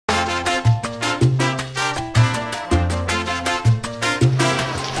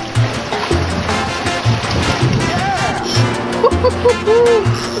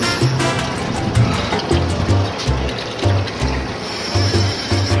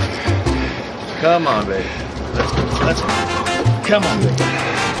Come on, baby. Let's come on, baby.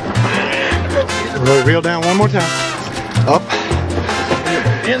 We'll reel down one more time. Up.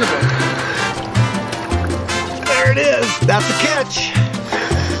 In the boat. There it is. That's a catch.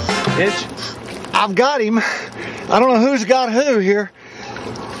 Hitch. I've got him. I don't know who's got who here.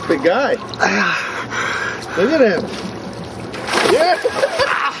 Big guy. Look at him. Yeah.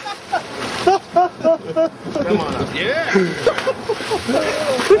 Come on up. Yeah.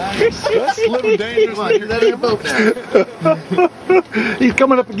 Nice. That's a little dangerous. Come on, you're out of your boat now. He's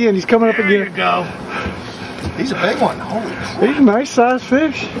coming up again. He's coming up again. There you go. He's a big one. Holy crap. He's a nice sized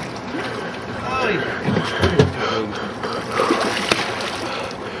fish.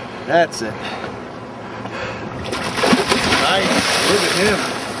 That's it. Nice. Look at him.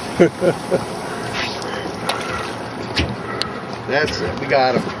 That's it. We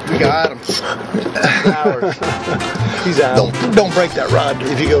got him. We got him. Ours. He's out. Don't break that rod.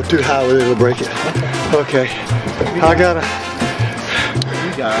 If you go too high with it, it'll break it. Okay. I gotta.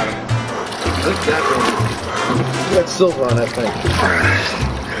 We got him. Look at that one. Look at that silver on that thing.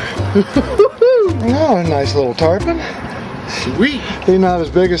 Oh, a nice little tarpon. Sweet. He's not as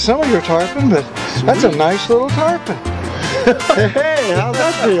big as some of your tarpon, but that's a nice little tarpon. Hey, how's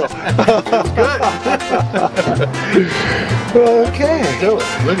that feel? Good. Okay. Do it.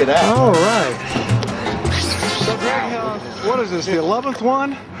 Look at that. All right. So, Greg, what is this, the 11th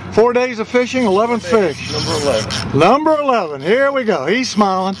one? 4 days of fishing, 11th fish. Number 11. Number 11. Here we go. He's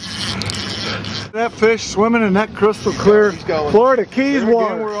smiling. That fish swimming in that crystal clear Florida Keys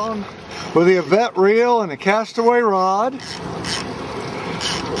water. We're on with the Yvette reel and the castaway rod.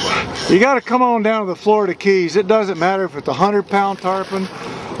 You got to come on down to the Florida Keys. It doesn't matter if it's a 100-pound tarpon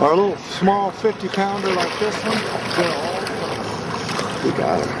or a little small 50-pounder like this one. We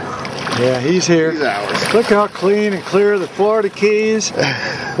got him. Yeah, he's here. He's ours. Look how clean and clear the Florida Keys.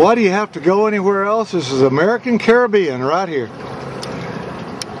 Why do you have to go anywhere else? This is American Caribbean right here.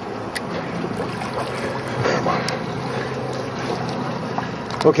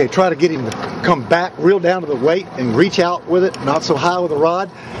 Okay, try to get him to come back, reel down to the weight and reach out with it, not so high with the rod.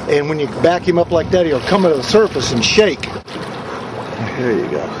 And when you back him up like that, he'll come to the surface and shake. There you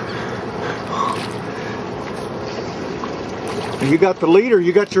go. You got the leader,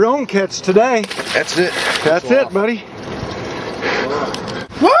 you got your own catch today. That's it. That's it, buddy.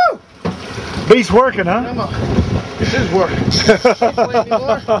 Woo! Beast's working, huh? Come on. This is working. This ain't play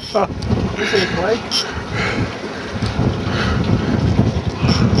anymore. This ain't play.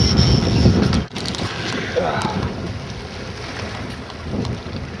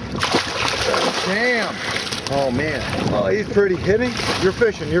 Damn. Oh man. Oh, he's pretty hitting. You're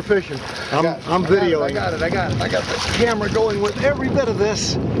fishing. You're fishing. I'm videoing. I got it. I got it. I got the camera going with every bit of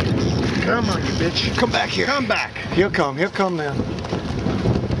this. Come on, you bitch. Come back here. Come back. He'll come. He'll come now.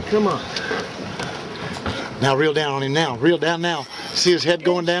 Come on. Now reel down on him now. Reel down now. See his head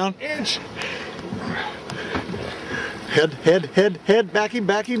going down? Inch. Head. Back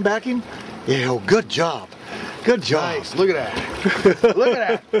him. Yeah, oh, good job. Good job. Nice. Look at that. Look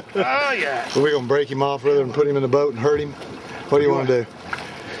at that. Oh, yeah. So we're going to break him off rather than put him in the boat and hurt him. What do you want to do?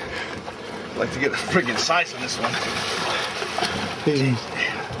 I'd like to get a friggin' size on this one. He's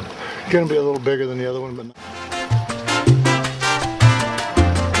going to be a little bigger than the other one, but